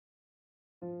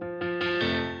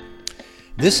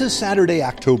This is Saturday,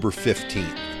 October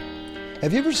 15th.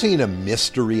 Have you ever seen a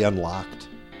mystery unlocked?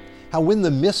 How when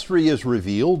the mystery is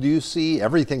revealed, you see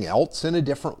everything else in a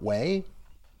different way?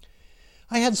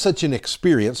 I had such an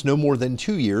experience no more than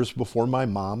 2 years before my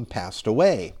mom passed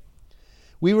away.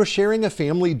 We were sharing a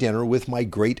family dinner with my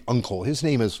great uncle. His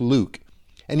name is Luke,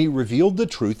 and he revealed the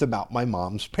truth about my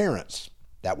mom's parents.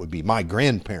 That would be my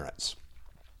grandparents.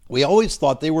 We always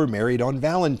thought they were married on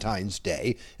Valentine's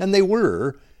Day, and they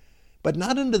were, but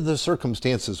not under the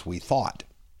circumstances we thought.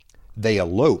 They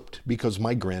eloped because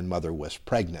my grandmother was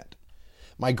pregnant.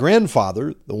 My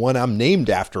grandfather, the one I'm named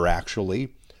after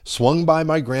actually, swung by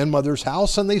my grandmother's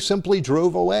house and they simply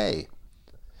drove away.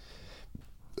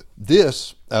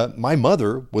 My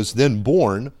mother was then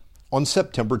born on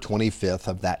September 25th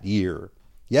of that year.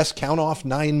 Yes, count off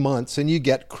 9 months and you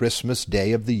get Christmas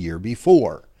Day of the year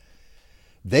before.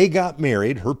 They got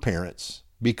married, her parents,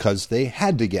 because they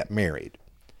had to get married.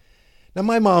 Now,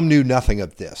 my mom knew nothing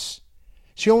of this.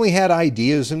 She only had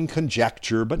ideas and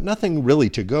conjecture, but nothing really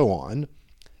to go on.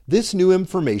 This new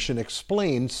information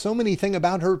explained so many things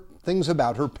about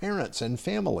her parents and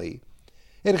family.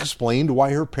 It explained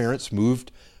why her parents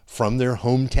moved from their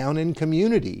hometown and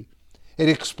community. It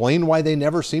explained why they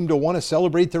never seemed to want to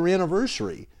celebrate their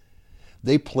anniversary.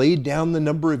 They played down the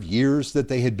number of years that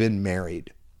they had been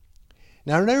married.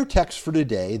 Now, in our text for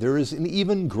today, there is an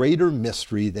even greater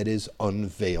mystery that is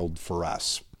unveiled for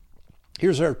us.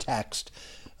 Here's our text,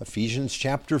 Ephesians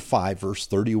chapter 5, verse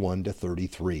 31 to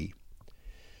 33.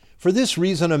 For this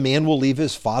reason, a man will leave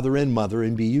his father and mother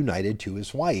and be united to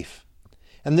his wife,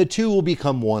 and the two will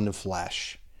become one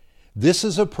flesh. This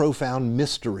is a profound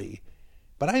mystery,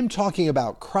 but I'm talking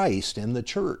about Christ and the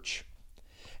church.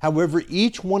 However,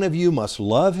 each one of you must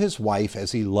love his wife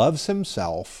as he loves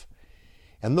himself,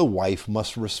 and the wife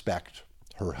must respect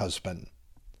her husband.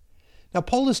 Now,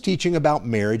 Paul is teaching about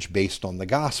marriage based on the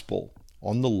gospel,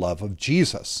 on the love of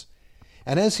Jesus.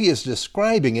 And as he is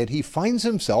describing it, he finds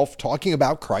himself talking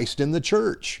about Christ in the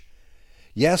church.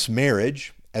 Yes,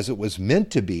 marriage, as it was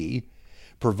meant to be,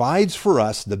 provides for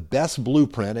us the best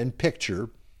blueprint and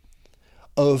picture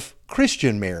of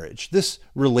Christian marriage, this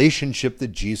relationship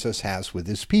that Jesus has with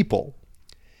his people.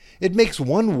 It makes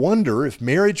one wonder if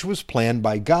marriage was planned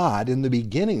by God in the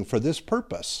beginning for this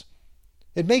purpose.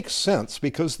 It makes sense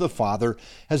because the Father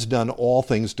has done all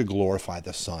things to glorify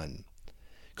the Son.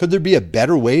 Could there be a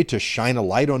better way to shine a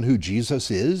light on who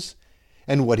Jesus is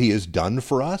and what he has done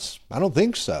for us? I don't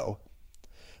think so.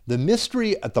 The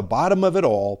mystery at the bottom of it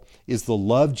all is the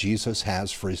love Jesus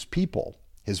has for his people,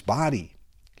 his body,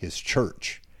 his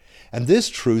church. And this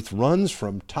truth runs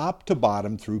from top to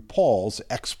bottom through Paul's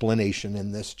explanation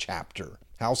in this chapter.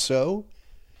 How so?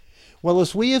 Well,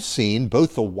 as we have seen,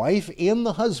 both the wife and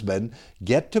the husband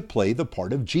get to play the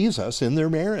part of Jesus in their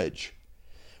marriage.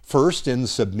 First, in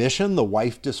submission, the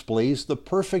wife displays the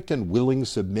perfect and willing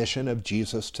submission of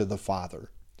Jesus to the Father.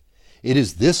 It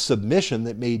is this submission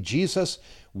that made Jesus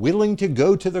willing to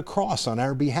go to the cross on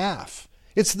our behalf.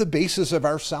 It's the basis of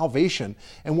our salvation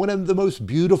and one of the most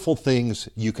beautiful things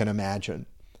you can imagine.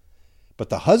 But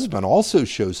the husband also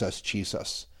shows us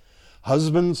Jesus.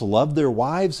 Husbands love their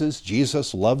wives as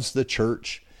Jesus loves the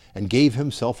church and gave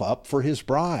himself up for his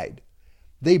bride.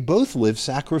 They both live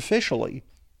sacrificially.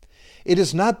 It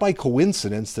is not by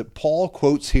coincidence that Paul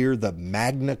quotes here the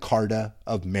Magna Carta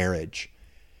of marriage.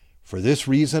 For this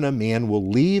reason, a man will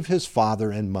leave his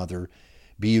father and mother,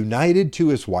 be united to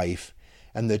his wife,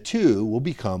 and the two will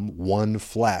become one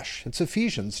flesh. It's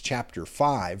Ephesians chapter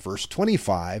 5, verse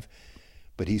 25,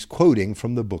 but he's quoting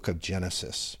from the book of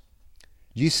Genesis.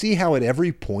 Do you see how at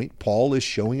every point Paul is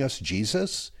showing us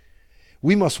Jesus?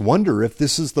 We must wonder if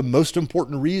this is the most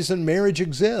important reason marriage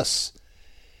exists.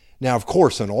 Now, of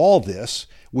course, in all this,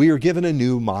 we are given a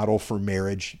new model for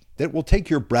marriage that will take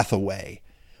your breath away.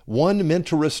 One meant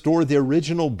to restore the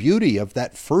original beauty of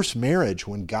that first marriage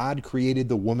when God created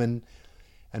the woman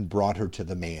and brought her to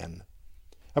the man.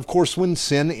 Of course, when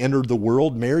sin entered the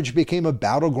world, marriage became a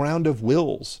battleground of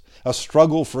wills, a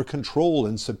struggle for control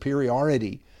and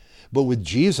superiority. But with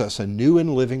Jesus, a new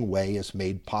and living way is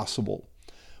made possible,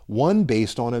 one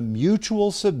based on a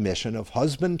mutual submission of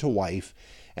husband to wife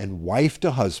and wife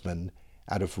to husband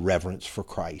out of reverence for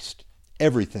Christ.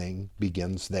 Everything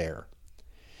begins there.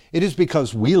 It is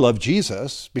because we love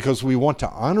Jesus, because we want to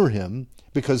honor him,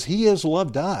 because he has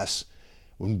loved us,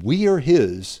 when we are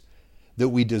his, that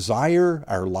we desire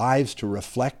our lives to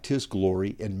reflect his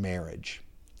glory in marriage.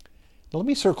 Now let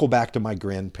me circle back to my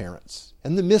grandparents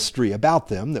and the mystery about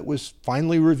them that was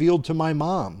finally revealed to my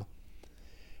mom.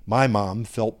 My mom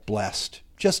felt blessed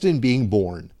just in being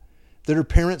born, that her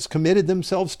parents committed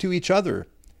themselves to each other.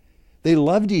 They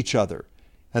loved each other,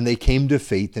 and they came to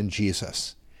faith in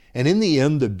Jesus. And in the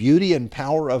end, the beauty and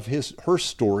power of her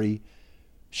story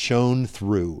shone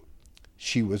through.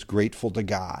 She was grateful to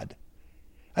God.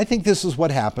 I think this is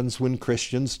what happens when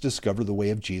Christians discover the way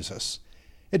of Jesus.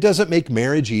 It doesn't make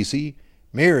marriage easy.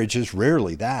 Marriage is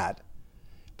rarely that.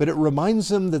 But it reminds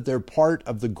them that they're part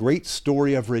of the great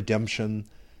story of redemption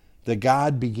that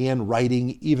God began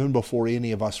writing even before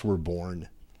any of us were born.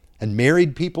 And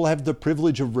married people have the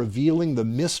privilege of revealing the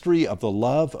mystery of the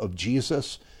love of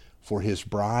Jesus for his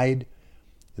bride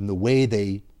in the way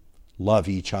they love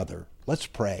each other. Let's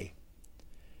pray.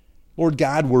 Lord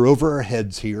God, we're over our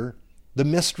heads here. The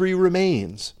mystery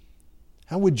remains.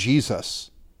 How would Jesus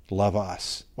love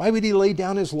us? Why would he lay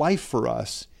down his life for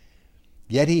us?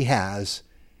 Yet he has,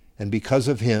 and because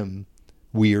of him,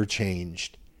 we are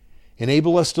changed.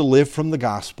 Enable us to live from the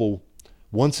gospel.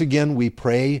 Once again, we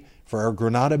pray for our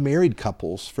Granada married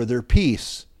couples, for their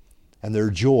peace and their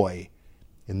joy.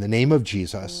 In the name of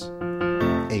Jesus,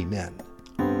 amen.